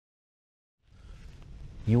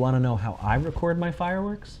You want to know how I record my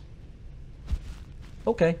fireworks?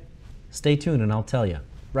 Okay, stay tuned and I'll tell you,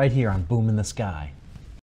 right here on Boom in the Sky.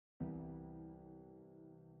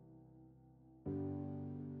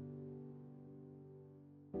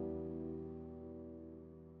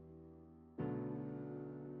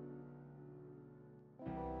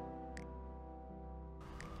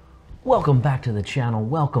 Welcome back to the channel,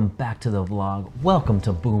 welcome back to the vlog, welcome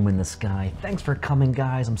to Boom in the Sky. Thanks for coming,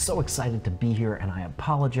 guys. I'm so excited to be here, and I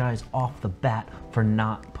apologize off the bat for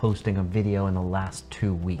not posting a video in the last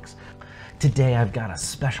 2 weeks. Today I've got a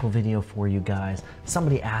special video for you guys.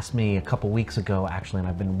 Somebody asked me a couple weeks ago, actually, and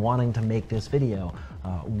I've been wanting to make this video,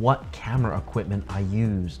 what camera equipment I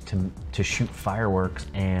use to shoot fireworks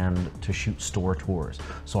and to shoot store tours.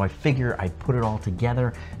 So I figure I'd put it all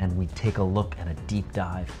together and we'd take a look at a deep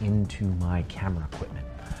dive into my camera equipment.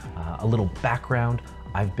 A little background,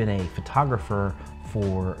 I've been a photographer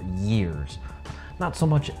for years. Not so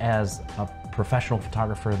much as a professional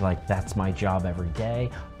photographer, like that's my job every day,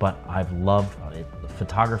 but I've loved it.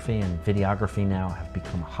 Photography and videography now have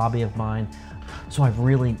become a hobby of mine. So I've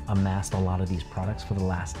really amassed a lot of these products for the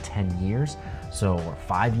last 10 years, or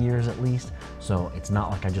 5 years at least. So it's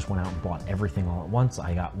not like I just went out and bought everything all at once.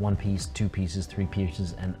 I got 1 piece, 2 pieces, 3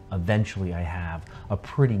 pieces, and eventually I have a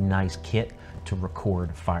pretty nice kit to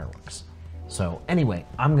record fireworks. So anyway,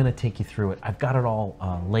 I'm gonna take you through it. I've got it all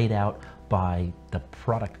laid out by the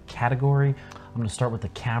product category. I'm gonna start with the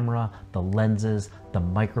camera, the lenses, the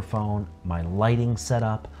microphone, my lighting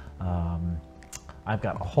setup. I've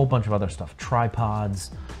got a whole bunch of other stuff,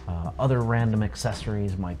 tripods, other random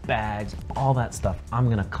accessories, my bags, all that stuff. I'm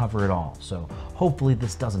gonna cover it all. So hopefully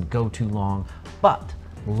this doesn't go too long, but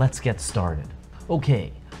let's get started.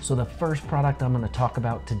 Okay, so the first product I'm gonna talk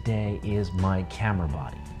about today is my camera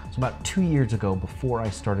body. So about 2 years ago, before I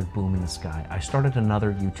started Boom in the Sky, I started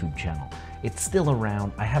another YouTube channel. It's still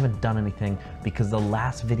around. I haven't done anything because the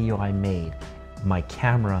last video I made, my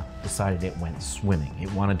camera decided it went swimming.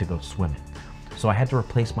 It wanted to go swimming. So I had to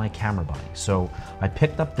replace my camera body. So I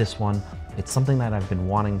picked up this one. It's something that I've been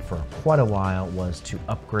wanting for quite a while, was to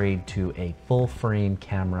upgrade to a full frame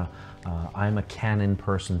camera. I'm a Canon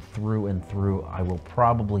person through and through. I will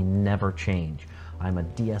probably never change. I'm a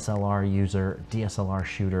DSLR user, DSLR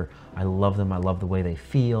shooter. I love them. I love the way they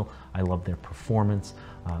feel. I love their performance.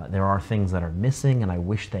 There are things that are missing and I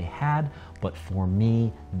wish they had, but for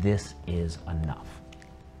me, this is enough.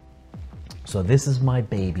 So this is my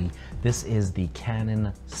baby. This is the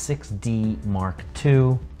Canon 6D Mark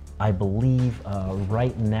II. I believe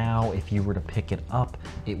right now, if you were to pick it up,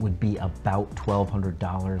 it would be about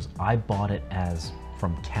 $1,200. I bought it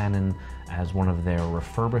from Canon as one of their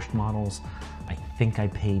refurbished models. I think I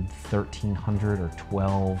paid $1,300 or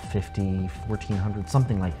 $1,250, $1,400,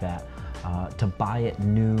 something like that. To buy it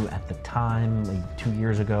new at the time, like 2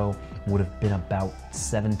 years ago, would have been about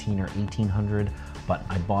 $1,700 or $1,800, but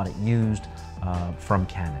I bought it used from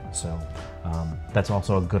Canon. So that's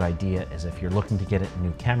also a good idea, is if you're looking to get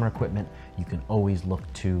new camera equipment, you can always look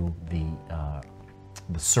to the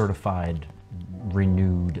certified,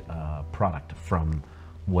 renewed product from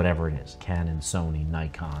whatever it is, Canon, Sony,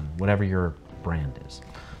 Nikon, whatever your brand is.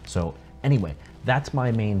 So anyway, that's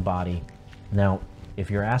my main body. Now,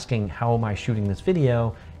 if you're asking how am I shooting this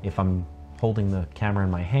video, if I'm holding the camera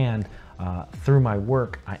in my hand, through my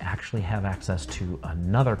work, I actually have access to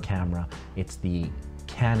another camera. It's the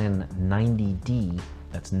Canon 90D,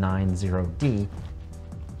 that's 90D.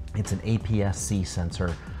 It's an APS-C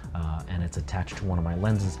sensor, and it's attached to one of my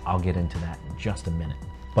lenses. I'll get into that in just a minute.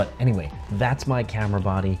 But anyway, that's my camera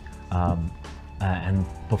body. And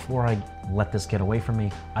before I let this get away from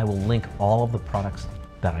me, I will link all of the products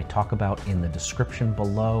that I talk about in the description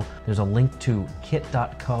below. There's a link to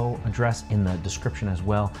kit.co address in the description as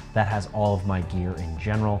well. That has all of my gear in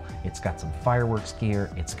general. It's got some fireworks gear,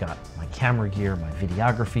 it's got my camera gear, my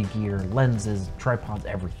videography gear, lenses, tripods,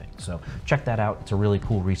 everything. So check that out. It's a really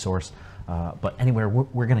cool resource. But anyway,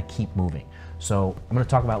 we're gonna keep moving. So I'm gonna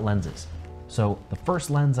talk about lenses. So the first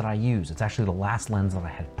lens that I use, it's actually the last lens that I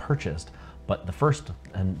had purchased, but the first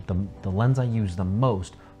and the lens I use the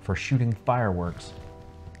most for shooting fireworks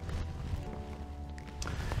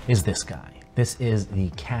is this guy. This is the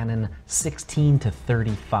Canon 16 to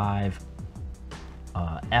 35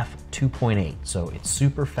 f2.8. So it's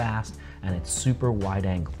super fast and it's super wide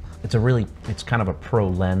angle. It's kind of a pro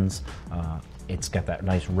lens. It's got that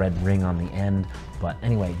nice red ring on the end. But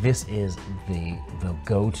anyway, this is the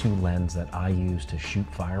go-to lens that I use to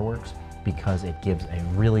shoot fireworks because it gives a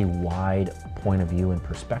really wide point of view and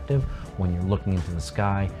perspective when you're looking into the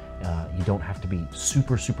sky. You don't have to be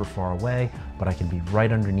super far away, but I can be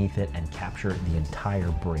right underneath it and capture the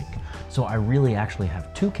entire break. So I really actually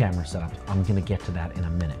have two camera setups. I'm gonna get to that in a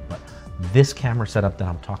minute, but this camera setup that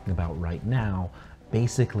I'm talking about right now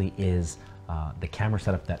basically is the camera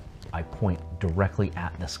setup that I point directly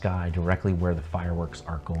at the sky, directly where the fireworks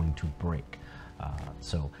are going to break.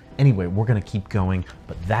 So anyway, we're gonna keep going,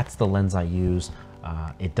 but that's the lens I use.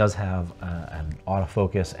 It does have an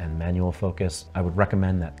autofocus and manual focus. I would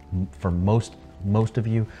recommend that for most of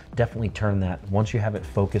you, definitely turn that, once you have it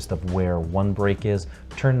focused of where one break is,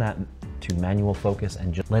 turn that to manual focus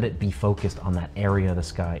and just let it be focused on that area of the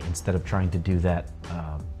sky instead of trying to do that,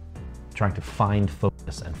 trying to find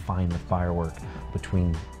focus and find the firework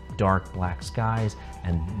between dark black skies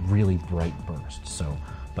and really bright bursts. So,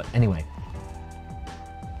 but anyway,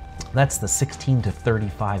 that's the 16 to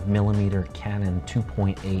 35 millimeter Canon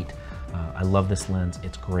 2.8. I love this lens,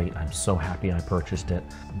 it's great. I'm so happy I purchased it.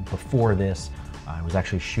 Before this, I was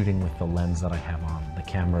actually shooting with the lens that I have on the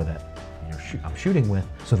camera that I'm shooting with.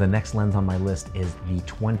 So the next lens on my list is the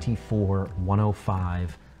 24-105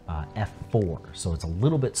 f4. So it's a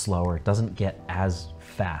little bit slower, it doesn't get as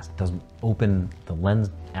fast, it doesn't open, the lens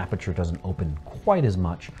aperture doesn't open quite as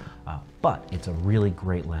much, but it's a really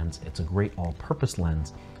great lens. It's a great all-purpose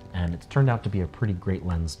lens. And it's turned out to be a pretty great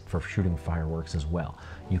lens for shooting fireworks as well.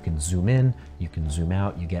 You can zoom in, you can zoom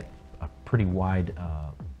out, you get a pretty wide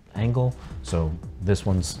angle. So this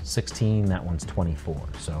one's 16, that one's 24.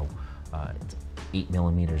 So it's 8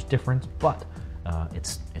 millimeters difference, but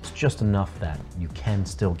it's just enough that you can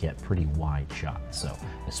still get pretty wide shots. So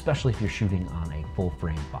especially if you're shooting on a full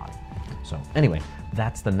frame body. So anyway,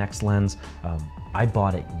 that's the next lens. I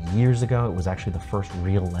bought it years ago. It was actually the first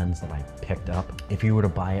real lens that I picked up. If you were to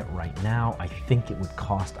buy it right now, I think it would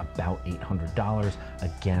cost about $800.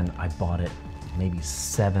 Again, I bought it maybe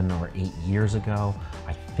 7 or 8 years ago.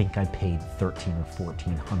 I think I paid $1,300 or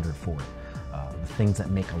 $1,400 for it. The things that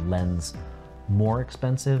make a lens more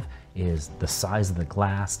expensive is the size of the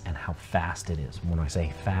glass and how fast it is. When I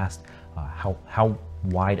say fast, how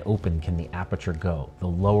wide open can the aperture go? The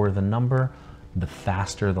lower the number, the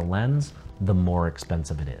faster the lens, the more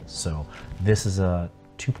expensive it is. So this is a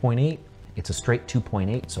 2.8. It's a straight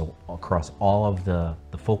 2.8. So across all of the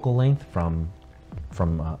focal length from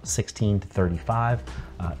 16 to 35,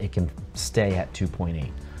 it can stay at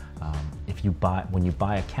 2.8. When you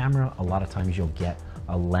buy a camera, a lot of times you'll get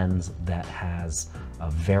a lens that has a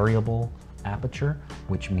variable aperture,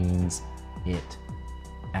 which means it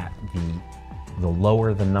at the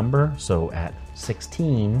lower the number, so at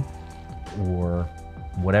 16 or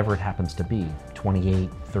whatever it happens to be, 28,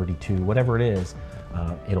 32, whatever it is,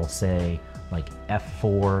 it'll say like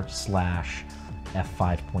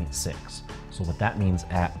f4/f5.6. So what that means,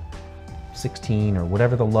 at 16 or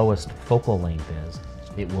whatever the lowest focal length is,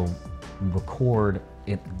 it will record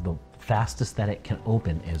it. The fastest that it can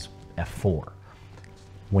open is f4.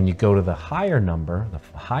 When you go to the higher number, the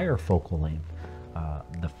higher focal length,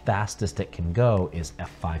 the fastest it can go is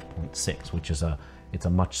f5.6, which is it's a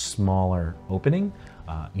much smaller opening.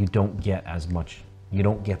 You don't get as much, you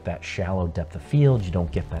don't get that shallow depth of field, you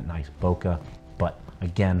don't get that nice bokeh, but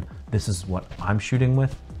again, this is what I'm shooting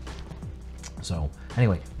with. So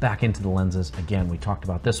anyway, back into the lenses. Again, we talked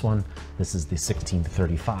about this one. This is the 16 to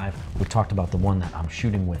 35. We talked about the one that I'm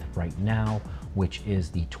shooting with right now, which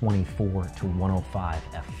is the 24-105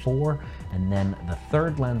 f4. And then the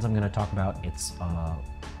third lens I'm gonna talk about, it's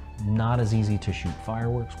not as easy to shoot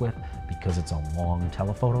fireworks with because it's a long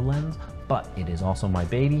telephoto lens, but it is also my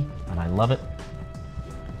baby and I love it.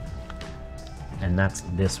 And that's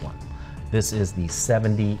this one. This is the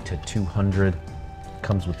 70-200.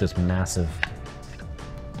 Comes with this massive,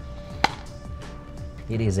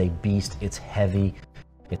 it is a beast, it's heavy.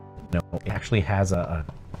 It actually has a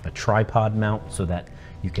tripod mount so that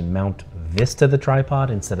you can mount this to the tripod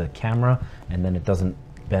instead of the camera, and then it doesn't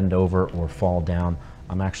bend over or fall down.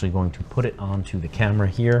 I'm actually going to put it onto the camera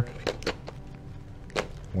here.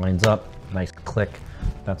 Lines up, nice click.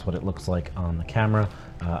 That's what it looks like on the camera.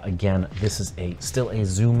 Again, this is still a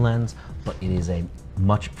zoom lens, but it is a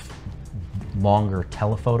much longer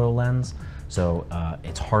telephoto lens. So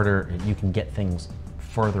it's harder, you can get things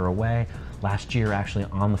further away. Last year, actually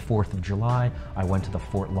on the 4th of July, I went to the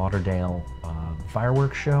Fort Lauderdale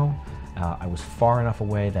fireworks show. I was far enough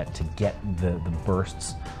away that to get the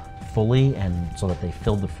bursts fully and so that they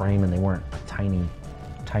filled the frame and they weren't a tiny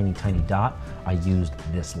dot, I used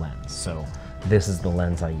this lens. So this is the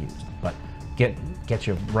lens I used. But get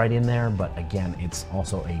you right in there, but again, it's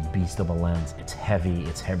also a beast of a lens. It's heavy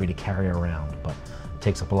to carry around, but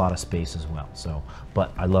takes up a lot of space as well. So,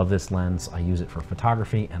 but I love this lens. I use it for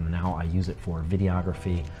photography, and now I use it for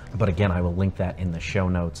videography. But again, I will link that in the show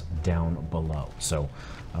notes down below. So,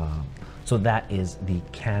 so that is the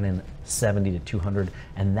Canon 70-200,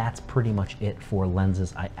 and that's pretty much it for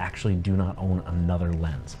lenses. I actually do not own another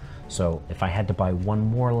lens. So if I had to buy one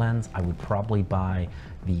more lens, I would probably buy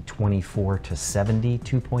the 24-70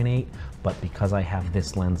 2.8, but because I have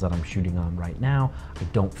this lens that I'm shooting on right now, I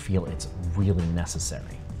don't feel it's really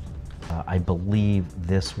necessary. I believe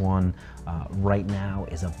this one right now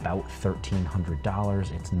is about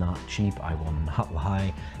 $1,300. It's not cheap, I will not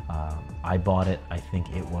lie. I bought it, I think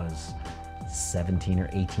it was $1,700 or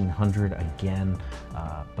 $1,800 again,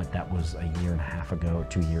 but that was a year and a half ago,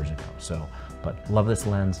 2 years ago. So, but love this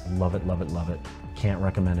lens, love it, love it, love it. Can't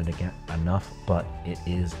recommend it again enough, but it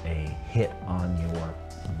is a hit on your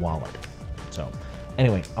wallet. So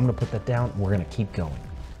anyway, I'm gonna put that down. We're gonna keep going.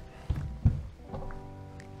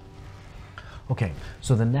 Okay,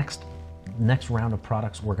 so the next round of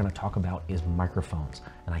products we're gonna talk about is microphones.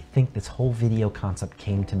 And I think this whole video concept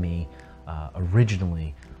came to me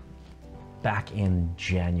originally back in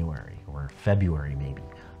January or February maybe.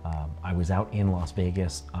 I was out in Las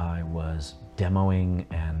Vegas. I was demoing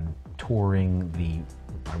and touring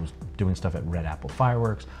I was doing stuff at Red Apple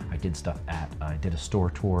Fireworks. I did a store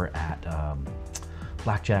tour at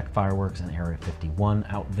Blackjack Fireworks and Area 51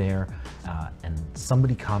 out there. And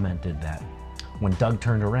somebody commented that when Doug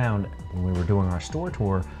turned around, when we were doing our store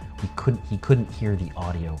tour, he couldn't hear the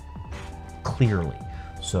audio clearly.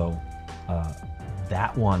 So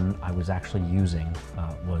that one I was actually using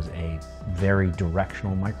was a very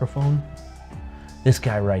directional microphone. This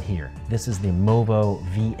guy right here, this is the Movo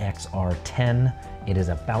VXR10. It is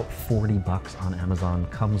about 40 bucks on Amazon.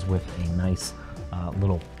 Comes with a nice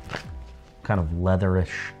little kind of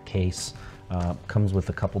leatherish case. Comes with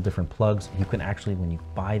a couple different plugs. You can actually, when you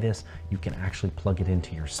buy this, you can actually plug it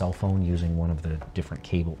into your cell phone using one of the different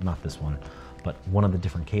cable, not this one, but one of the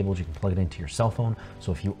different cables. You can plug it into your cell phone.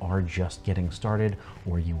 So if you are just getting started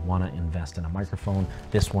or you want to invest in a microphone,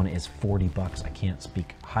 this one is 40 bucks. I can't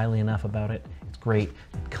speak highly enough about it. It's great.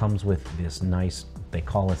 It comes with this nice, they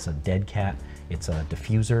call this a dead cat. It's a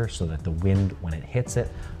diffuser so that the wind, when it hits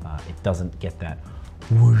it, it doesn't get that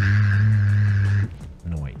whoosh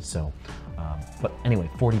noise. So, but anyway,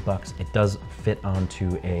 40 bucks. It does fit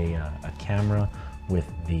onto a camera with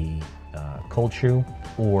the cold shoe,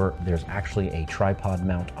 or there's actually a tripod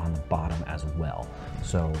mount on the bottom as well.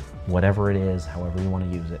 So whatever it is, however you want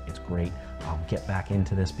to use it, it's great. I'll get back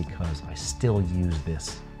into this because I still use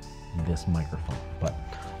this microphone. But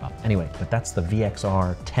anyway, but that's the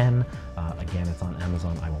VXR10. Again, it's on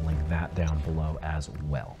Amazon. I will link that down below as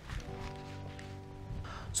well.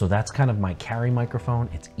 So that's kind of my carry microphone.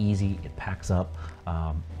 It's easy, it packs up.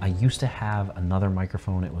 I used to have another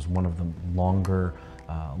microphone. It was one of the longer,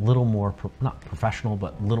 little more, not professional,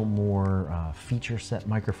 but little more feature set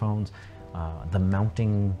microphones. The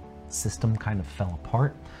mounting system kind of fell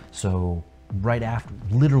apart. So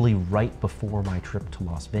literally right before my trip to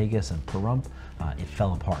Las Vegas and Pahrump, it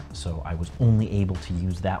fell apart. So I was only able to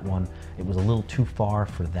use that one. It was a little too far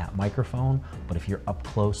for that microphone, but if you're up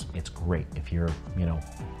close, it's great. If you're,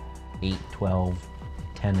 8, 12,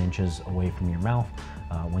 10 inches away from your mouth,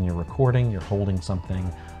 when you're recording, you're holding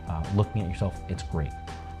something, looking at yourself, it's great.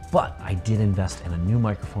 But I did invest in a new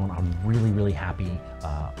microphone. I'm really, really happy.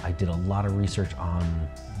 I did a lot of research on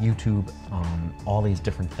YouTube on all these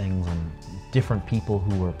different things and different people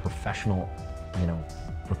who are professional,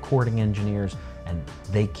 recording engineers, and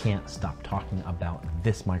they can't stop talking about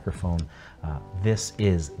this microphone. This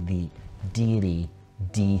is the Deity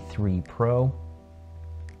D3 Pro.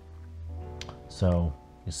 So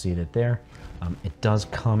you see it there. It does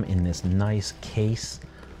come in this nice case.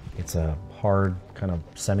 It's a hard, kind of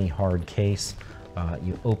semi-hard case.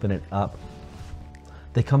 You open it up.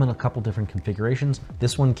 They come in a couple different configurations.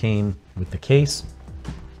 This one came with the case,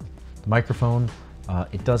 the microphone.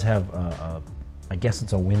 It does have, I guess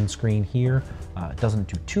it's a windscreen here. It doesn't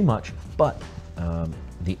do too much, but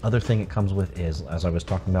the other thing it comes with is, as I was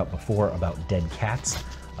talking about before, about dead cats.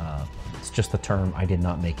 It's just a term. I did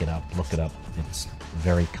not make it up. Look it up. It's a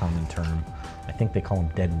very common term. I think they call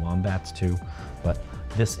them dead wombats too, but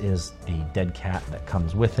this is the dead cat that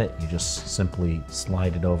comes with it. You just simply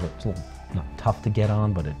slide it over. It's a little not tough to get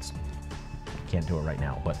on, but can't do it right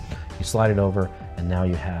now, but you slide it over and now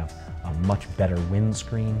you have a much better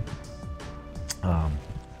windscreen.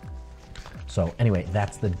 So anyway,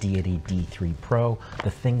 that's the Deity D3 Pro.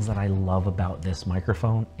 The things that I love about this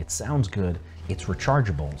microphone, it sounds good, it's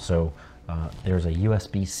rechargeable. So there's a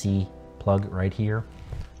USB-C plug right here.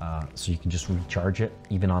 so you can just recharge it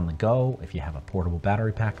even on the go if you have a portable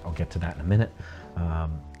battery pack. I'll get to that in a minute.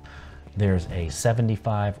 There's a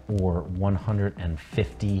 75 or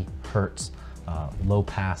 150 hertz low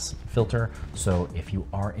pass filter. So if you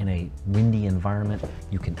are in a windy environment,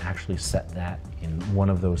 you can actually set that in one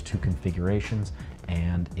of those two configurations,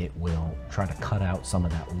 and it will try to cut out some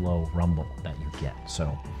of that low rumble that you get.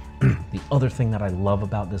 So the other thing that I love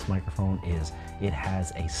about this microphone is it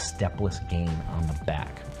has a stepless gain on the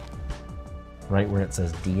back, right where it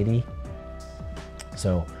says Deity.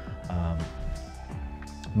 So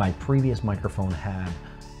my previous microphone had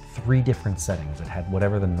 3 different settings. It had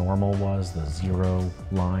whatever the normal was, the 0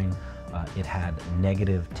 line. It had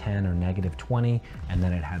 -10 or -20, and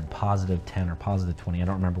then it had +10 or +20. I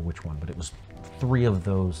don't remember which one, but it was 3 of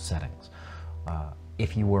those settings.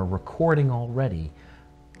 If you were recording already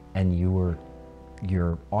and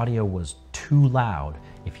your audio was too loud,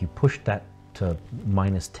 if you pushed that to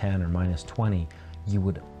 -10 or -20,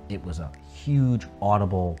 it was a huge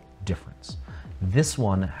audible difference. This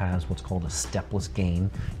one has what's called a stepless gain.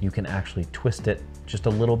 You can actually twist it just a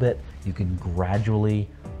little bit. You can gradually,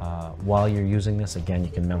 while you're using this, again, you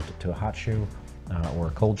can mount it to a hot shoe or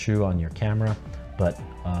a cold shoe on your camera, but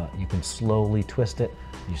you can slowly twist it.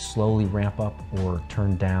 You slowly ramp up or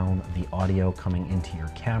turn down the audio coming into your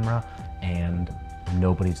camera, and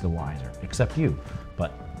nobody's the wiser except you,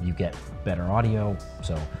 but you get better audio.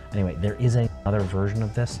 So anyway, there is another version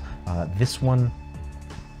of this. This one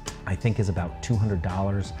I think is about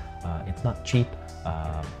 $200. It's not cheap,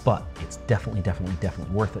 but it's definitely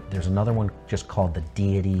worth it. There's another one just called the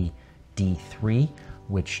Deity D3,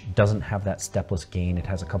 which doesn't have that stepless gain. It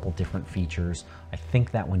has a couple different features. I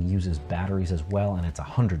think that one uses batteries as well, and it's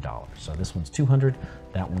 $100. So this one's $200,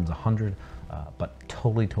 that one's $100, but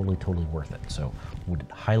totally worth it. So would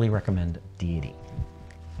highly recommend Deity.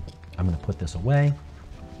 I'm gonna put this away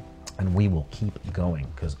and we will keep going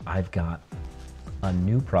because I've got a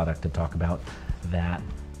new product to talk about that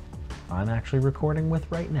I'm actually recording with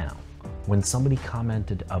right now. When somebody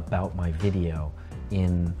commented about my video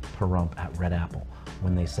in Pahrump at Red Apple,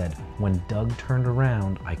 when they said, when Doug turned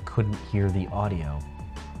around, I couldn't hear the audio,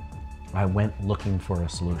 I went looking for a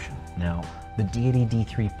solution. Now, the Deity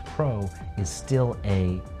D3 Pro is still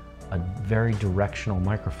a very directional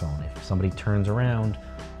microphone. If somebody turns around,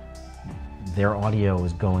 their audio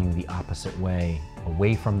is going the opposite way,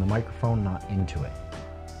 away from the microphone, not into it.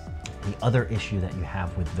 The other issue that you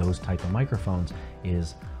have with those type of microphones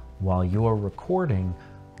is while you're recording,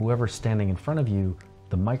 whoever's standing in front of you,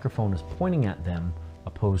 the microphone is pointing at them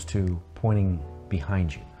opposed to pointing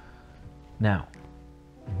behind you. Now,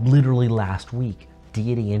 literally last week,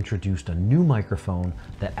 Deity introduced a new microphone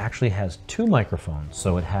that actually has 2 microphones.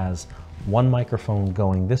 So it has one microphone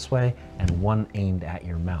going this way and one aimed at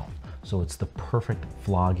your mouth. So it's the perfect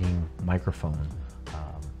vlogging microphone.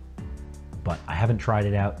 But I haven't tried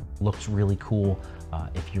it out. Looks really cool.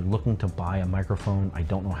 If you're looking to buy a microphone, I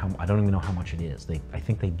don't even know how much it is. I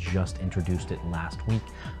think they just introduced it last week.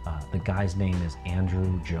 The guy's name is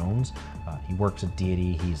Andrew Jones. He works at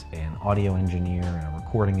Deity. He's an audio engineer and a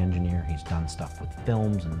recording engineer. He's done stuff with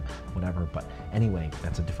films and whatever. But anyway,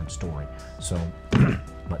 that's a different story. So,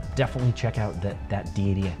 but definitely check out that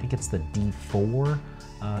Deity. I think it's the D4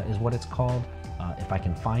 is what it's called. If I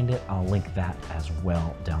can find it, I'll link that as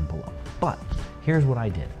well down below. But here's what I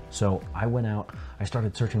did. So I went out, I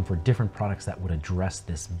started searching for different products that would address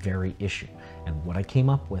this very issue. And what I came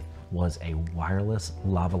up with was a wireless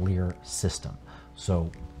lavalier system.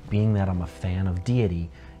 So being that I'm a fan of Deity,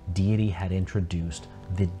 Deity had introduced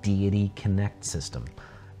the Deity Connect system.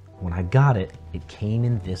 When I got it, it came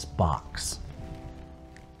in this box.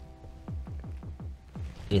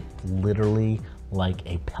 It's literally like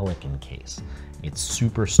a Pelican case. It's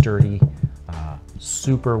super sturdy,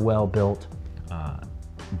 super well built,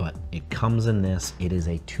 but it comes in this. It is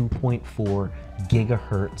a 2.4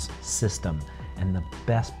 gigahertz system. And the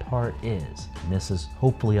best part is, and this is,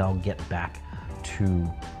 hopefully I'll get back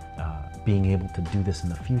to being able to do this in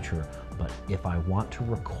the future, but if I want to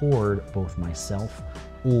record both myself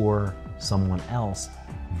or someone else,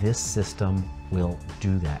 this system will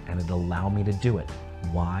do that, and it'll allow me to do it.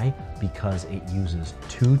 Why? Because it uses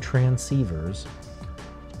 2 transceivers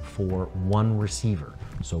for 1 receiver.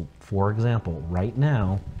 So for example, right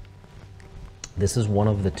now, this is one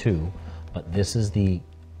of the 2, but this is the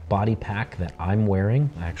body pack that I'm wearing.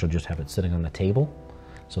 I actually just have it sitting on the table.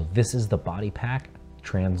 So this is the body pack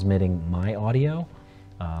transmitting my audio.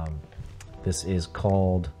 This is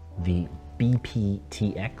called the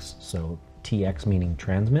BPTX, so TX meaning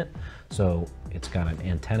transmit. So it's got an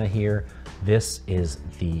antenna here. This is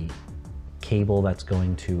the cable that's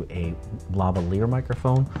going to a lavalier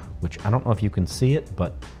microphone, which I don't know if you can see it,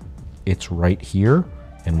 but it's right here.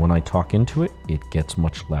 And when I talk into it, it gets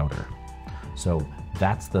much louder. So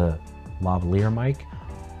that's the lavalier mic,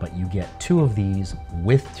 but you get two of these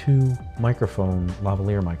with two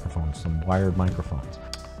lavalier microphones, some wired microphones.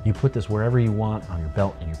 You put this wherever you want, on your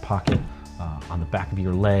belt, in your pocket, on the back of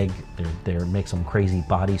your leg. There make some crazy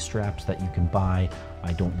body straps that you can buy.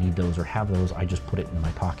 I don't need those or have those. I just put it in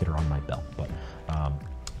my pocket or on my belt. But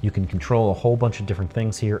you can control a whole bunch of different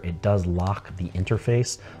things here. It does lock the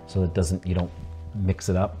interface so you don't mix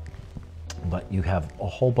it up. But you have a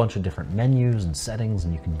whole bunch of different menus and settings,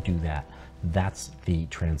 and you can do that. That's the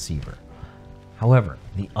transceiver. However,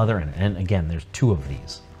 the other end, and again, there's two of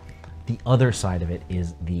these. The other side of it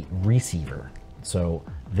is the receiver. So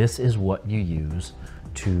this is what you use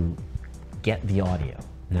to get the audio.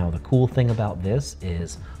 Now, the cool thing about this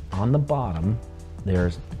is on the bottom,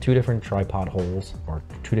 there's two different tripod holes or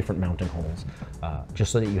two different mounting holes,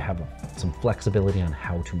 just so that you have some flexibility on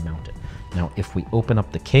how to mount it. Now, if we open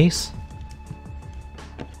up the case,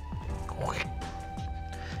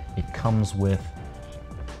 it comes with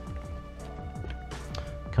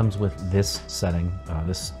this setting,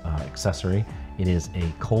 this accessory. It is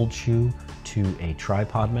a cold shoe to a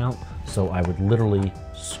tripod mount. So I would literally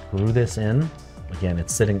screw this in. Again,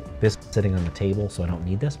 it's sitting on the table, so I don't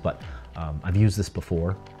need this, but I've used this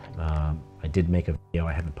before. I did make a video,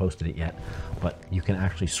 I haven't posted it yet, but you can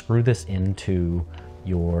actually screw this into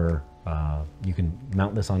your, you can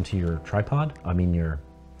mount this onto your tripod.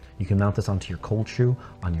 You can mount this onto your cold shoe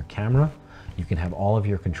on your camera. You can have all of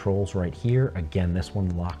your controls right here. Again, this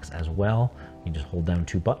one locks as well. You just hold down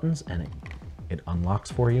two buttons and it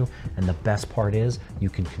unlocks for you. And the best part is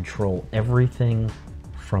you can control everything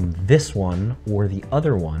from this one or the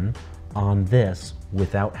other one on this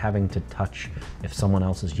without having to touch. If someone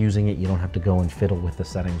else is using it, you don't have to go and fiddle with the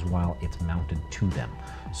settings while it's mounted to them.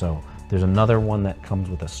 So there's another one that comes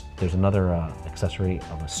with there's another accessory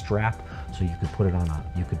of a strap, so you could put it on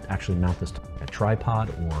you could actually mount this to a tripod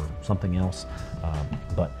or something else.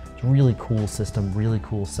 But it's a really cool system, really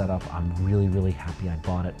cool setup. I'm really, really happy I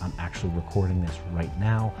bought it. I'm actually recording this right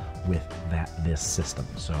now with this system.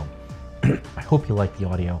 So I hope you like the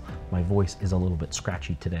audio. My voice is a little bit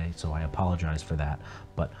scratchy today, so I apologize for that.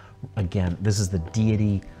 But again, this is the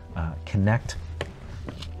Deity Connect.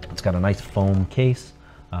 It's got a nice foam case.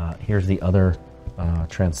 Here's the other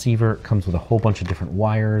transceiver. It comes with a whole bunch of different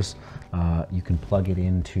wires. You can plug it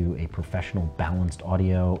into a professional balanced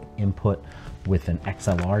audio input with an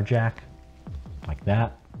XLR jack, like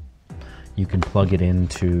that. You can plug it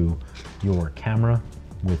into your camera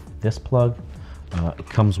with this plug. It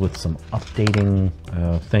comes with some updating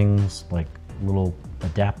things, like little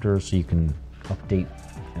adapters, so you can update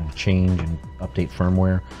and change and update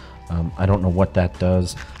firmware. I don't know what that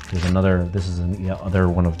does. There's another, this is another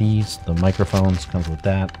one of these. The microphones comes with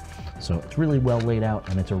that. So it's really well laid out,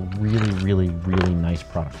 and it's a really, really, really nice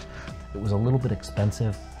product. It was a little bit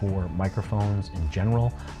expensive for microphones in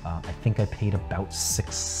general. I think I paid about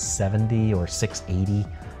 $670 or $680,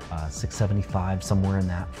 $675, somewhere in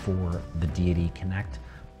that for the Deity Connect.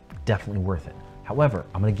 Definitely worth it. However,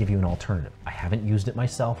 I'm gonna give you an alternative. I haven't used it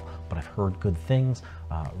myself, but I've heard good things.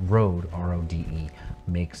 Rode, R-O-D-E,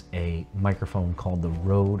 makes a microphone called the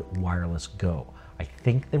Rode Wireless Go. I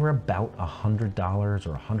think they were about $100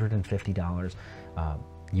 or $150.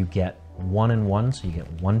 You get one and one, so you get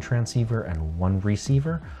one transceiver and one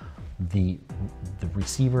receiver. The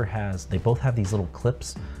receiver they both have these little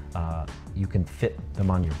clips. You can fit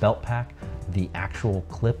them on your belt pack. The actual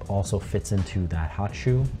clip also fits into that hot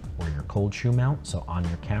shoe or your cold shoe mount. So on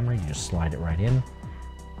your camera, you just slide it right in.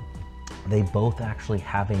 They both actually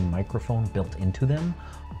have a microphone built into them,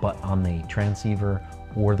 but on the transceiver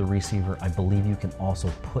or the receiver, I believe you can also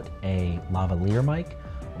put a lavalier mic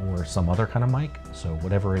or some other kind of mic. So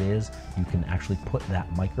whatever it is, you can actually put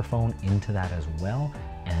that microphone into that as well,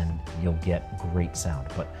 and you'll get great sound.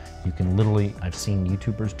 But you can literally, I've seen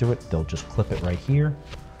YouTubers do it. They'll just clip it right here,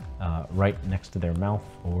 right next to their mouth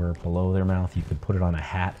or below their mouth. You could put it on a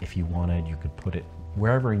hat if you wanted. You could put it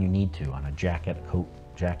wherever you need to, on a jacket, a coat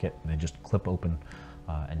jacket. They just clip open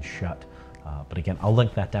and shut. But again, I'll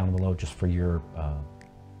link that down below just for your,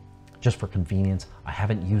 just for convenience. I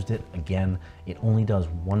haven't used it. Again, it only does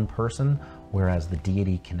one person, whereas the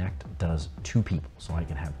Deity Connect does two people. So I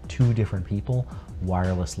can have two different people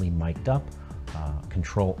wirelessly mic'd up,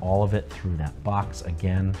 control all of it through that box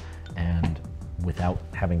again, and without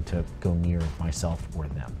having to go near myself or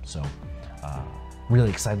them. So really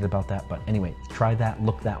excited about that. But anyway, try that,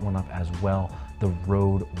 look that one up as well, the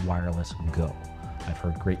Rode Wireless Go. I've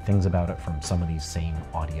heard great things about it from some of these same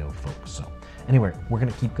audio folks. So anyway, we're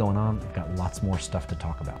gonna keep going on. We've got lots more stuff to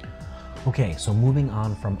talk about. Okay, so moving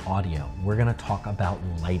on from audio, we're gonna talk about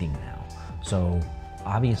lighting now. So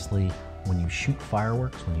obviously, when you shoot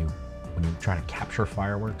fireworks, when you try to capture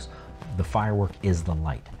fireworks, the firework is the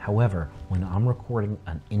light. However, when I'm recording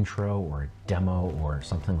an intro or a demo or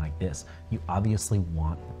something like this, you obviously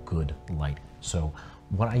want good light. So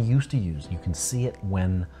what I used to use, you can see it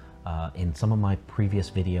when in some of my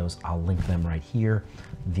previous videos, I'll link them right here,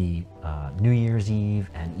 the New Year's Eve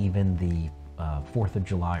and even the 4th of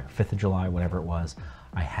July or 5th of July, whatever it was,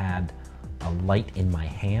 I had a light in my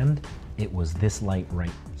hand. It was this light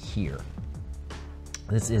right here.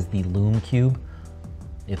 This is the Lume Cube.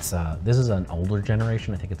 It's this is an older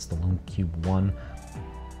generation. I think it's the Lume Cube 1.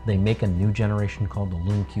 They make a new generation called the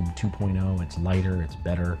Lume Cube 2.0. It's lighter, it's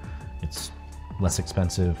better, it's less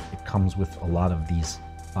expensive. It comes with a lot of these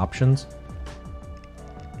options.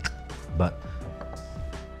 But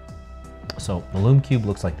so the Lume Cube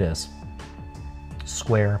looks like this,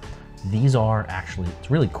 square. These are actually, it's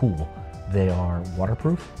really cool. They are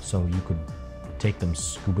waterproof, so you could take them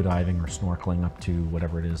scuba diving or snorkeling up to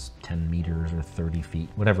whatever it is, 10 meters or 30 feet,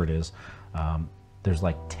 whatever it is. There's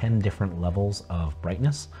like 10 different levels of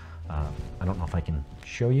brightness. I don't know if I can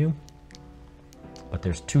show you, but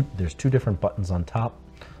there's two different buttons on top.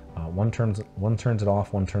 One turns it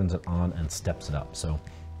off, one turns it on and steps it up. So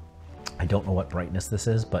I don't know what brightness this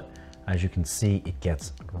is, but as you can see, it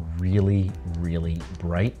gets really, really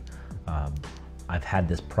bright. I've had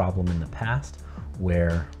this problem in the past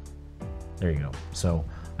where, there you go. So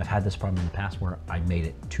I've had this problem in the past where I made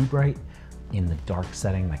it too bright in the dark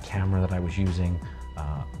setting. The camera that I was using,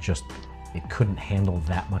 it couldn't handle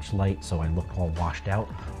that much light, so I looked all washed out,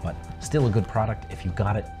 but still a good product. If you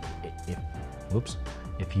got it,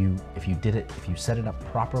 if you set it up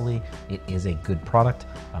properly, it is a good product.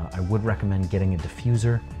 I would recommend getting a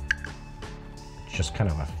diffuser. It's just kind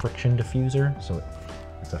of a friction diffuser, so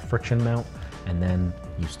it's a friction mount, and then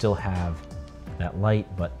you still have that light,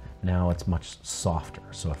 but now it's much softer.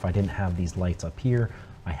 So if I didn't have these lights up here,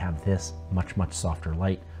 I have this much softer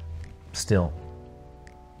light. Still,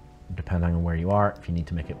 depending on where you are, if you need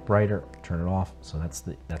to make it brighter, turn it off. So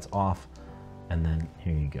that's off, and then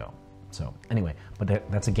here you go. So anyway, but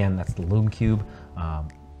that's the Lume Cube.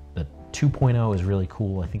 The 2.0 is really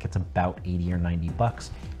cool. I think it's about 80 or 90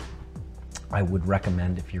 bucks. I would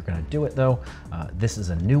recommend, if you're gonna do it though, this is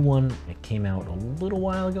a new one. It came out a little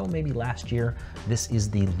while ago, maybe last year. This is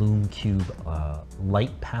the Lume Cube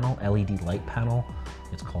light panel, LED light panel.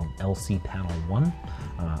 It's called LC Panel 1.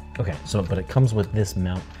 Okay, so, but it comes with this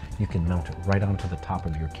mount. You can mount it right onto the top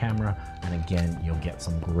of your camera, and again, you'll get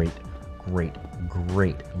some great light.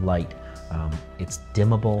 It's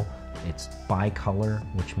dimmable. It's bicolor,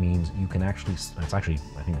 which means you can actually, it's actually,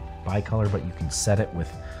 I think, bicolor, but you can set it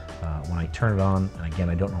with, when I turn it on, and again,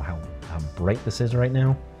 I don't know how bright this is right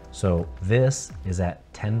now. So this is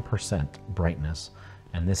at 10% brightness,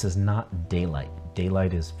 and this is not daylight.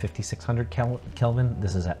 Daylight is 5600 Kelvin.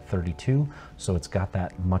 This is at 32, so it's got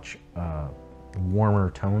that much warmer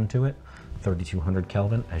tone to it, 3200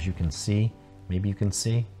 Kelvin, as you can see. Maybe you can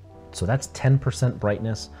see. So that's 10%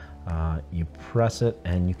 brightness. You press it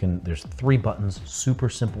and you can, there's 3 buttons, super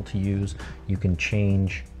simple to use. You can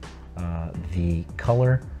change the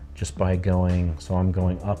color just by going, so I'm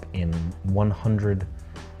going up in 100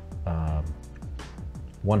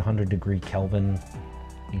 degree Kelvin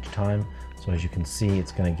each time. So as you can see,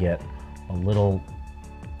 it's gonna get a little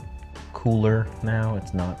cooler now.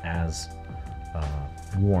 It's not as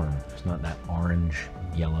warm. It's not that orange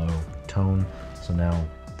yellow tone. So now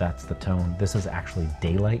that's the tone. This is actually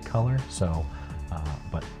daylight color. So,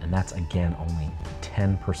 and that's again only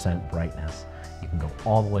 10% brightness. You can go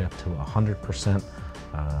all the way up to 100%.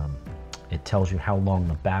 It tells you how long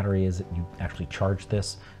the battery is that you actually charge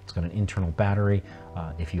this. It's got an internal battery.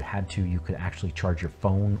 If you had to, you could actually charge your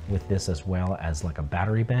phone with this as well as like a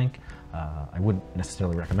battery bank. I wouldn't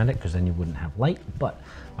necessarily recommend it because then you wouldn't have light, but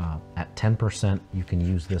at 10%, you can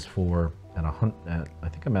use this for, I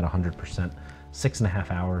think I'm at 100%,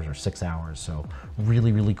 6.5 hours or 6 hours. So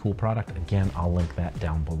really cool product. Again, I'll link that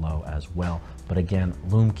down below as well. But again,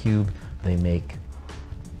 Lume Cube, they make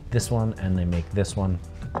this one and they make this one.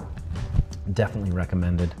 Definitely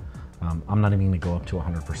recommended. I'm not even gonna go up to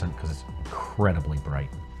 100% because it's incredibly bright.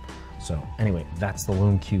 So anyway, that's the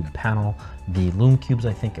Lume Cube panel. The Lume Cubes,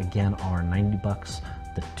 I think, again, are 90 bucks.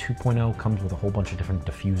 The 2.0 comes with a whole bunch of different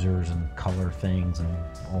diffusers and color things and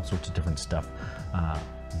all sorts of different stuff.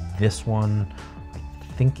 This one, I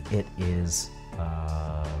think it is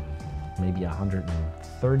maybe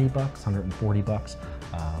 130 bucks, 140 bucks.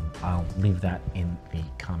 I'll leave that in the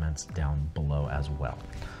comments down below as well.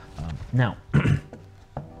 Now,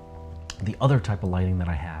 the other type of lighting that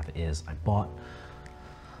I have is I bought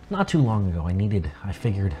not too long ago. I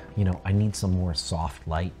figured, you know, I need some more soft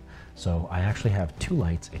light. So I actually have two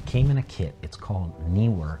lights. It came in a kit. It's called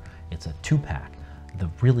Neewer. It's a 2-pack. The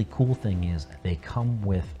really cool thing is they come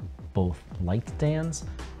with both light stands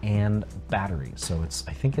and batteries. So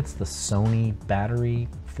I think it's the Sony battery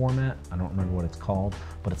format. I don't remember what it's called,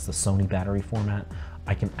 but it's the Sony battery format.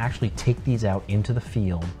 I can actually take these out into the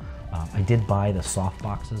field. I did buy the soft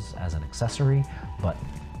boxes as an accessory, but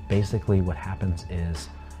basically what happens is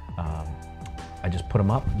I just put them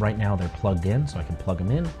up. Right now they're plugged in, so I can plug them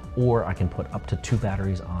in, or I can put up to 2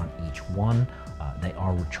 batteries on each one. They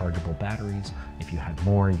are rechargeable batteries. If you had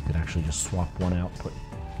more, you could actually just swap one out, put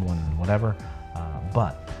one in whatever.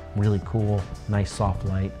 But really cool, nice soft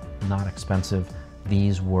light, not expensive.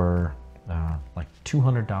 These were like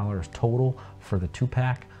 $200 total for the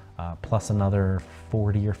 2-pack, plus another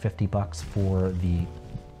 40 or 50 bucks for the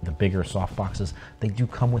bigger soft boxes. They do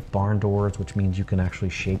come with barn doors, which means you can actually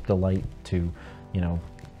shape the light to, you know,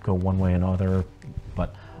 go one way or another.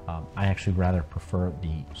 But I actually rather prefer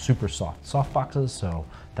the super soft boxes, so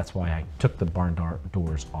that's why I took the barn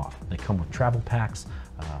doors off. They come with travel packs.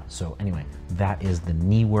 So anyway, that is the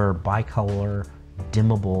Neewer bicolor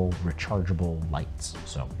dimmable rechargeable lights.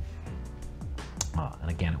 So and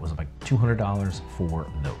again, it was like $200 for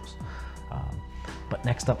those. But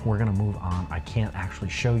next up, we're gonna move on. I can't actually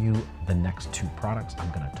show you the next 2 products I'm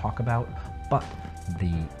gonna talk about, but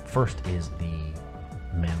the first is the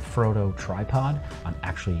Manfrotto tripod. I'm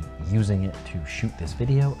actually using it to shoot this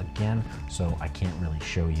video again, so I can't really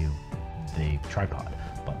show you the tripod.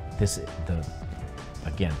 But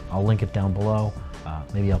again, I'll link it down below.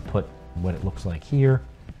 Maybe I'll put what it looks like here.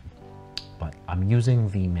 But I'm using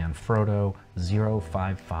the Manfrotto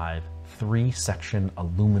 055 3-section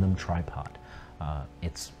aluminum tripod.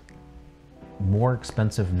 It's more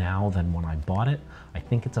expensive now than when I bought it. I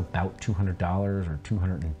think it's about $200 or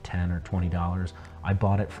 $210 or $20. I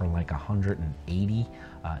bought it for like $180.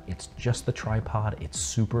 It's just the tripod. It's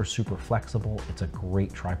super flexible. It's a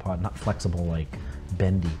great tripod, not flexible like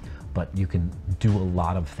bendy, but you can do a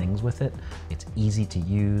lot of things with it. It's easy to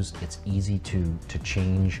use. It's easy to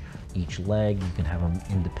change each leg. You can have them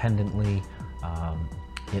independently.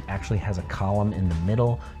 It actually has a column in the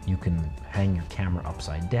middle. You can hang your camera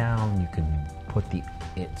upside down. You can put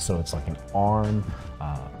so it's like an arm.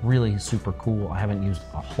 Really super cool. I haven't used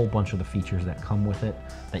a whole bunch of the features that come with it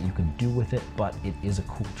that you can do with it, but it is a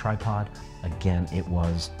cool tripod. Again, it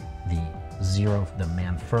was the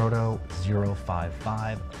Manfrotto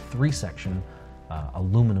 055 3-section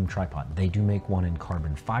aluminum tripod. They do make one in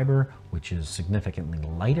carbon fiber, which is significantly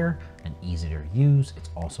lighter and easier to use. It's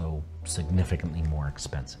also significantly more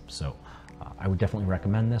expensive. So I would definitely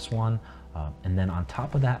recommend this one. And then on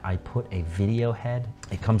top of that, I put a video head.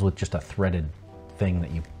 It comes with just a threaded thing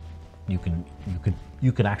that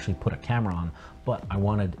you could actually put a camera on, but I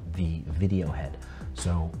wanted the video head.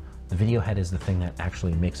 So the video head is the thing that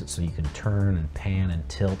actually makes it so you can turn and pan and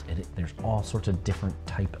tilt. There's all sorts of different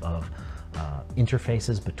type of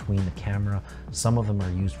interfaces between the camera. Some of them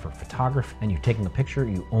are used for photography, and you're taking a picture,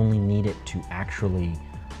 you only need it to actually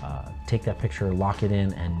take that picture, lock it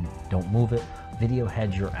in, and don't move it. Video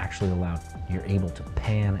heads, you're able to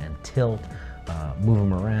pan and tilt, move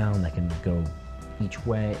them around. They can go each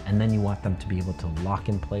way, and then you want them to be able to lock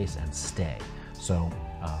in place and stay. So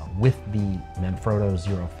with the Manfrotto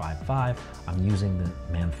 055, I'm using the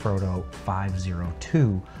Manfrotto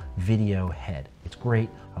 502 video head. It's great,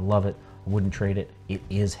 I love it, I wouldn't trade it. It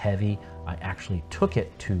is heavy. I actually took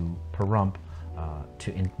it to Pahrump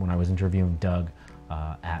when I was interviewing Doug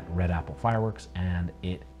at Red Apple Fireworks, and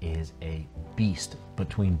it is a beast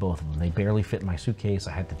between both of them. They barely fit in my suitcase.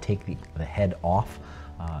 I had to take the head off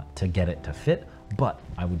to get it to fit, but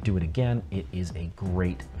I would do it again. It is a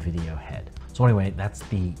great video head. So anyway, that's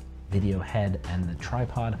the video head and the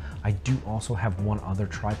tripod. I do also have one other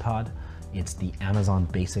tripod. It's the Amazon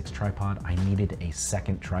Basics tripod. I needed a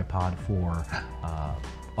second tripod for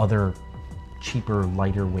other cheaper,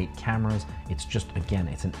 lighter weight cameras. It's just, again,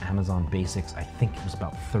 it's an Amazon Basics. I think it was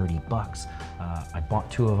about 30 bucks. I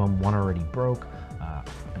bought 2 of them, one already broke.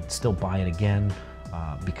 I'd still buy it again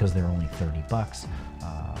because they're only 30 bucks.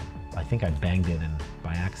 I think I banged it in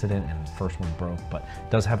by accident and the first one broke, but it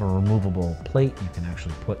does have a removable plate. You can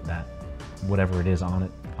actually put that, whatever it is on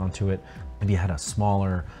it, onto it. If you had a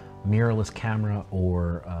smaller mirrorless camera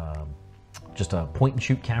or just a point and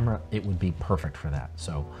shoot camera, it would be perfect for that.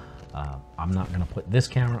 So I'm not gonna put this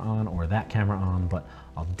camera on or that camera on, but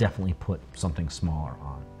I'll definitely put something smaller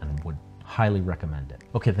on and would highly recommend it.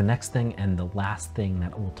 Okay, the next thing and the last thing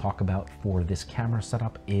that we'll talk about for this camera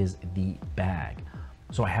setup is the bag.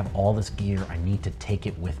 So I have all this gear, I need to take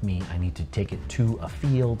it with me. I need to take it to a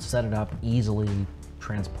field, set it up easily,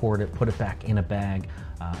 transport it, put it back in a bag.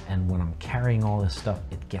 And when I'm carrying all this stuff,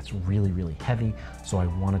 it gets really, really heavy. So I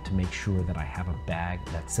wanted to make sure that I have a bag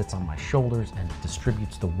that sits on my shoulders and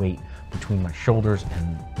distributes the weight between my shoulders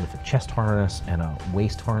and with a chest harness and a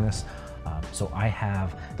waist harness. So I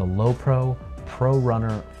have the GoPro Pro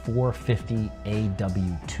Runner 450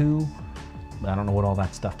 AW2. I don't know what all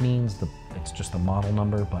that stuff means. It's just a model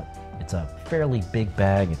number, but it's a fairly big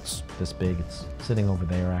bag. It's this big, it's sitting over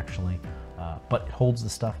there actually, but it holds the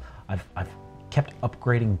stuff. I've kept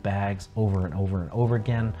upgrading bags over and over and over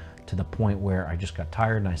again to the point where I just got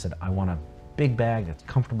tired and I said, I want a big bag that's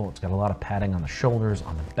comfortable. It's got a lot of padding on the shoulders,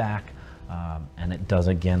 on the back, and it does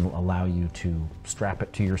again allow you to strap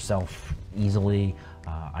it to yourself easily.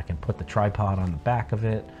 I can put the tripod on the back of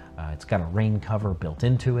it. It's got a rain cover built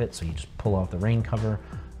into it, so you just pull off the rain cover.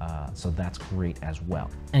 So that's great as well.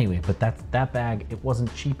 Anyway, but that bag, it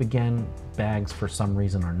wasn't cheap again. Bags for some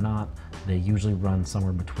reason are not. They usually run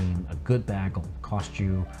somewhere between, a good bag will cost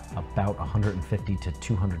you about $150 to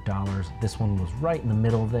 $200. This one was right in the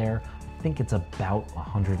middle there. I think it's about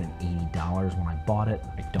 $180 when I bought it.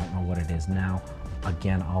 I don't know what it is now.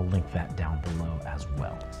 Again, I'll link that down below as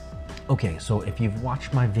well. Okay, so if you've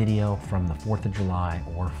watched my video from the 4th of July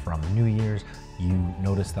or from New Year's, you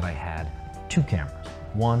noticed that I had two cameras.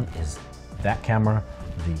 One is that camera,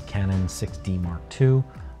 the Canon 6D Mark II,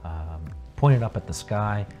 pointed up at the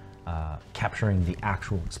sky, capturing the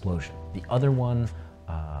actual explosion. The other one,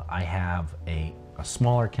 I have a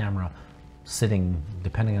smaller camera sitting,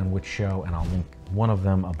 depending on which show, and I'll link one of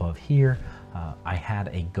them above here. I had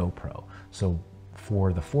a GoPro. So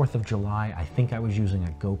for the 4th of July, I think I was using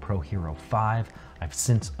a GoPro Hero 5. I've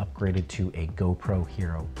since upgraded to a GoPro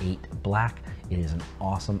Hero 8 Black. It is an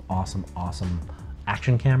awesome, awesome, awesome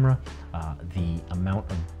action camera. The amount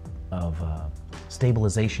of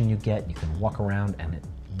stabilization you get, you can walk around and it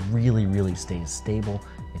really, really stays stable.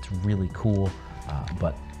 It's really cool,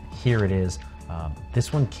 but here it is.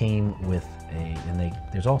 This one came with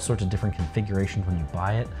there's all sorts of different configurations when you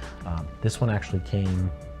buy it. This one actually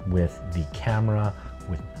came with the camera,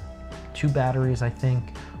 with 2 batteries, I think,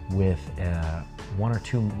 with 1 or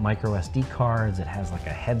 2 micro SD cards. It has like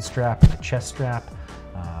a head strap and a chest strap,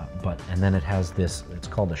 and then it has this, it's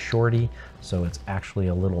called a shorty. So it's actually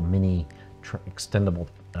a little mini extendable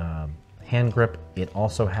hand grip. It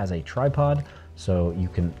also has a tripod, so you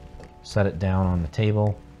can set it down on the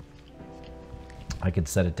table. I could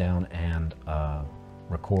set it down and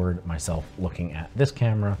record myself looking at this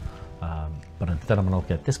camera, but instead I'm gonna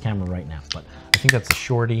look at this camera right now. But I think that's a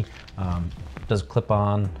shorty. It does clip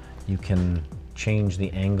on. You can change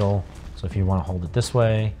the angle. So if you wanna hold it this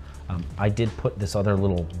way, I did put this other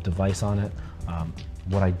little device on it.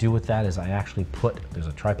 What I do with that is I actually put, there's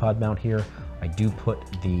a tripod mount here. I do put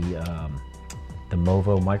the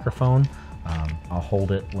Movo microphone. I'll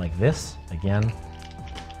hold it like this again,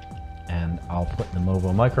 and I'll put the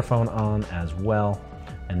Movo microphone on as well,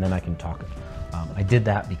 and then I can talk. I did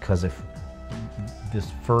that because if this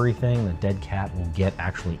furry thing, the dead cat, will get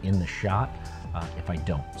actually in the shot if I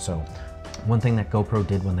don't. So one thing that GoPro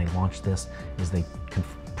did when they launched this is they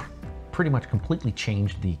pretty much completely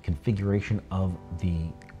changed the configuration of the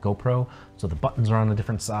GoPro. So the buttons are on a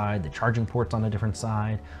different side, the charging port's on a different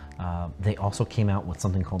side. They also came out with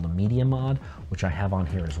something called the media mod, which I have on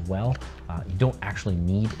here as well. You don't actually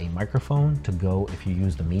need a microphone to go if you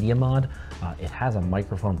use the media mod. It has a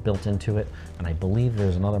microphone built into it, and I believe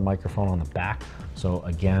there's another microphone on the back. So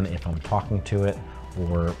again, if I'm talking to it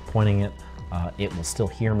or pointing it, it will still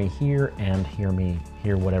hear me here and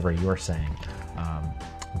hear whatever you're saying.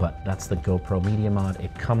 But that's the GoPro media mod.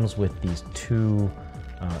 It comes with these 2,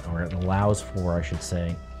 or it allows for, I should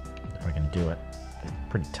say, if I can do it,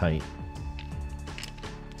 pretty tight.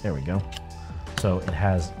 There we go. So it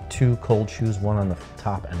has 2 cold shoes, one on the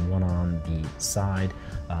top and one on the side.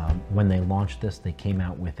 When they launched this, they came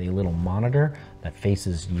out with a little monitor that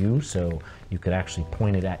faces you, so you could actually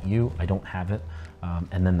point it at you. I don't have it.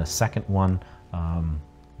 And then the second one,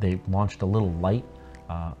 they launched a little light.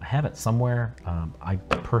 I have it somewhere. I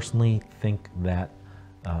personally think that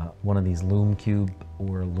one of these Lume Cube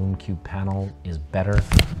or Lume Cube panel is better,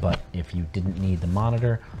 but if you didn't need the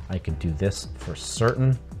monitor, I could do this for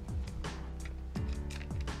certain.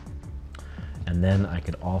 And then I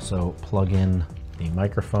could also plug in the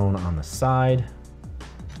microphone on the side,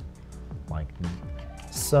 like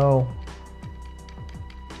so.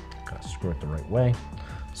 screw it the right way.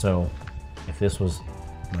 So if this was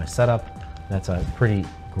my setup, that's a pretty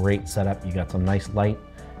great setup. You got some nice light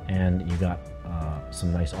and you got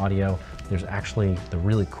some nice audio. There's actually, the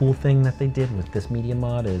really cool thing that they did with this media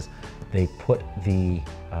mod is they put the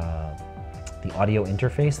audio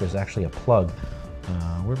interface, there's actually a plug.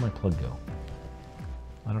 Where'd my plug go?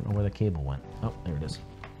 I don't know where the cable went. Oh, there it is.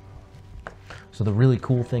 So the really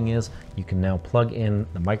cool thing is you can now plug in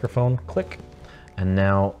the microphone, click, and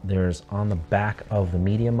now there's on the back of the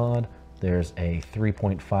media mod, there's a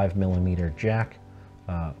 3.5 millimeter jack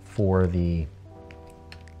for the,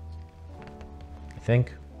 I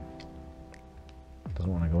think,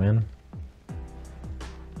 doesn't want to go in.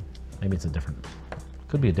 Maybe it's a different,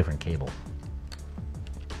 could be a different cable.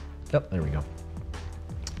 Yep, there we go.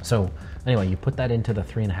 So anyway, you put that into the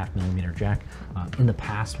 3.5 millimeter jack. In the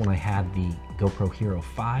past, when I had the GoPro Hero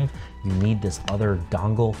 5, you need this other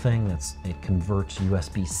dongle thing it converts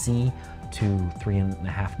USB-C to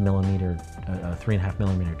 3.5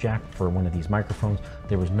 millimeter jack for one of these microphones.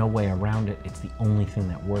 There was no way around it. It's the only thing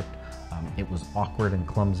that worked. It was awkward and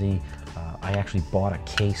clumsy. I actually bought a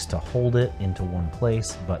case to hold it into one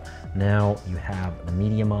place, but now you have the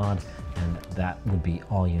media mod, and that would be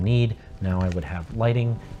all you need. Now I would have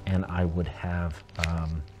lighting, and I would have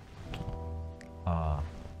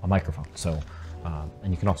a microphone. So,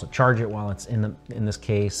 and you can also charge it while it's in this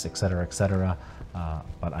case, etc., etc.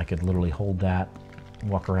 But I could literally hold that,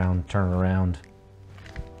 walk around, turn around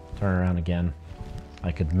again.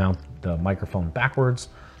 I could mount the microphone backwards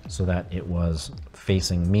so that it was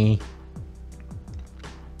facing me,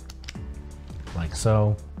 like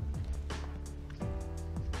so,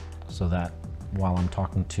 so that while I'm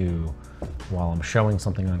showing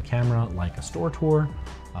something on camera, like a store tour,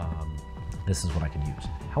 this is what I could use.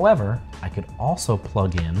 However, I could also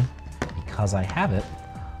plug in, because I have it,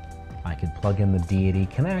 I could plug in the Deity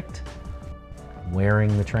Connect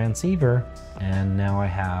wearing the transceiver, and now I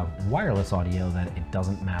have wireless audio that it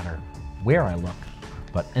doesn't matter where I look.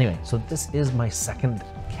 But anyway, so this is my second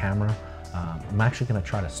camera. I'm actually gonna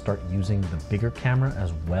try to start using the bigger camera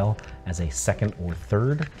as well as a second or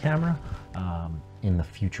third camera in the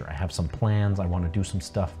future. I have some plans, I wanna do some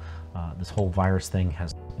stuff. This whole virus thing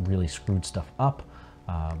has really screwed stuff up.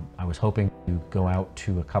 I was hoping to go out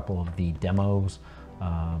to a couple of the demos,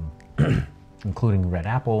 including Red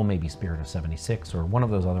Apple, maybe Spirit of 76, or one of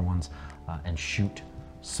those other ones, and shoot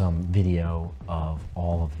some video of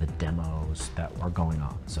all of the demos that are going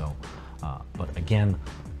on. So, but again,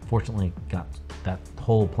 fortunately, that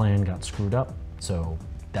whole plan got screwed up, so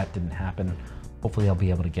that didn't happen. Hopefully I'll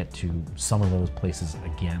be able to get to some of those places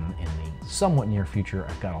again in the somewhat near future.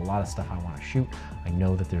 I've got a lot of stuff I want to shoot. I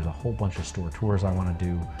know that there's a whole bunch of store tours I want to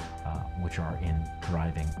do, which are in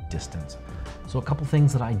driving distance. So a couple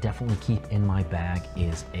things that I definitely keep in my bag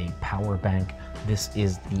is a power bank. This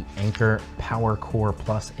is the Anker Power Core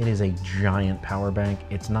Plus. It is a giant power bank.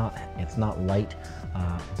 It's not light,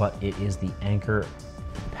 but it is the Anker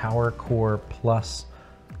Power Core Plus,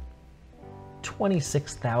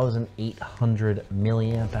 26,800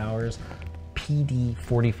 milliamp hours, PD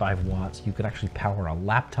 45 watts. You could actually power a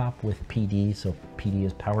laptop with PD, so PD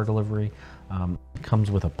is power delivery. It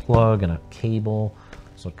comes with a plug and a cable,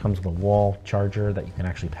 so it comes with a wall charger that you can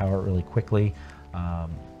actually power it really quickly.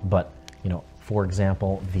 But you know, for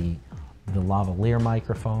example, the lavalier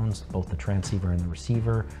microphones, both the transceiver and the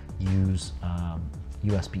receiver, use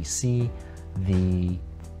USB-C. The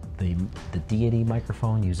Deity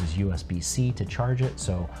microphone uses USB-C to charge it,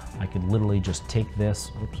 so I could literally just take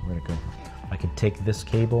this, whoops, where'd it go? I could take this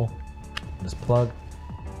cable, this plug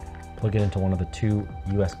it into one of the two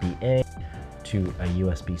USB-A to a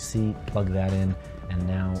USB-C, plug that in, and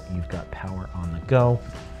now you've got power on the go.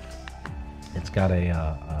 It's got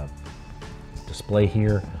a display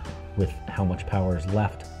here with how much power is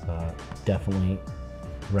left. Definitely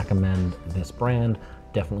recommend this brand,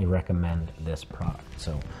 definitely recommend this product.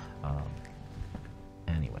 So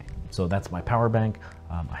anyway, so that's my power bank.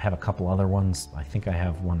 I have a couple other ones. I think I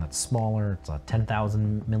have one that's smaller. It's a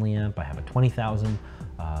 10,000 milliamp. I have a 20,000.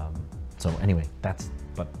 So anyway,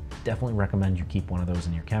 but definitely recommend you keep one of those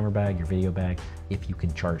in your camera bag, your video bag, if you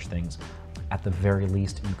can charge things. At the very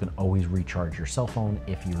least, you can always recharge your cell phone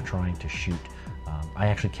if you're trying to shoot. I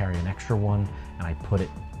actually carry an extra one, and I put it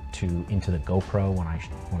into the GoPro when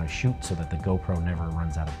I shoot, so that the GoPro never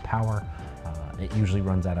runs out of power. It usually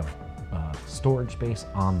runs out of storage space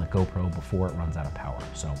on the GoPro before it runs out of power.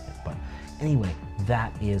 So, but anyway,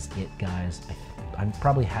 that is it, guys. I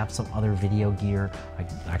probably have some other video gear.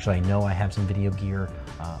 I know I have some video gear,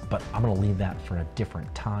 but I'm gonna leave that for a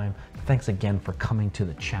different time. Thanks again for coming to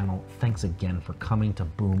the channel. Thanks again for coming to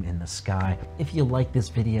Boom in the Sky. If you like this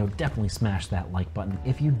video, definitely smash that like button.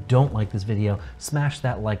 If you don't like this video, smash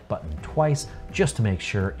that like button twice just to make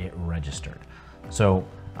sure it registered. So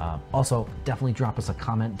also, definitely drop us a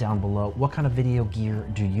comment down below. What kind of video gear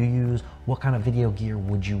do you use? What kind of video gear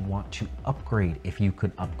would you want to upgrade if you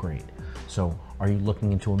could upgrade? So are you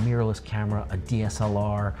looking into a mirrorless camera, a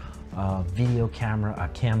DSLR, a video camera, a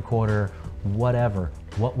camcorder, whatever?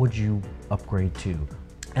 What would you upgrade to?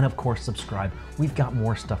 And of course, subscribe. We've got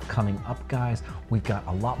more stuff coming up, guys. We've got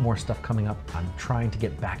a lot more stuff coming up. I'm trying to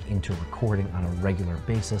get back into recording on a regular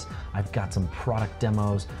basis. I've got some product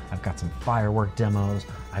demos. I've got some firework demos.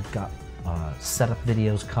 I've got setup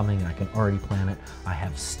videos coming. I can already plan it. I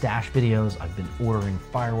have stash videos. I've been ordering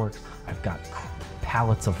fireworks. I've got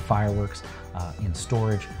pallets of fireworks in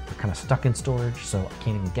storage. They're kind of stuck in storage, so I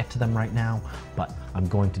can't even get to them right now, but I'm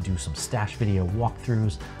going to do some stash video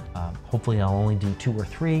walkthroughs. Hopefully I'll only do 2 or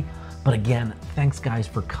 3, but again, thanks guys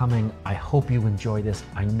for coming. I hope you enjoy this.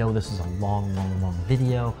 I know this is a long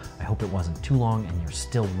video. I hope it wasn't too long and you're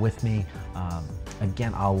still with me.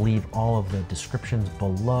 Again, I'll leave all of the descriptions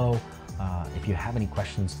below. If you have any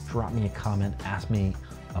questions, drop me a comment, ask me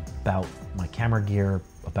about my camera gear,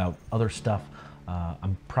 about other stuff.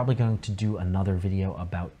 I'm probably going to do another video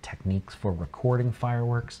about techniques for recording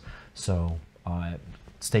fireworks, so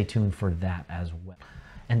stay tuned for that as well.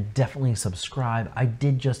 And definitely subscribe. I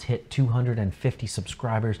did just hit 250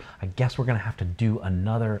 subscribers. I guess we're gonna have to do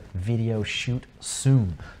another video shoot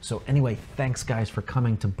soon. So anyway, thanks guys for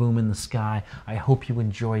coming to Boom in the Sky. I hope you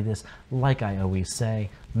enjoy this. Like I always say,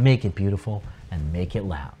 make it beautiful and make it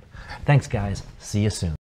loud. Thanks guys, see you soon.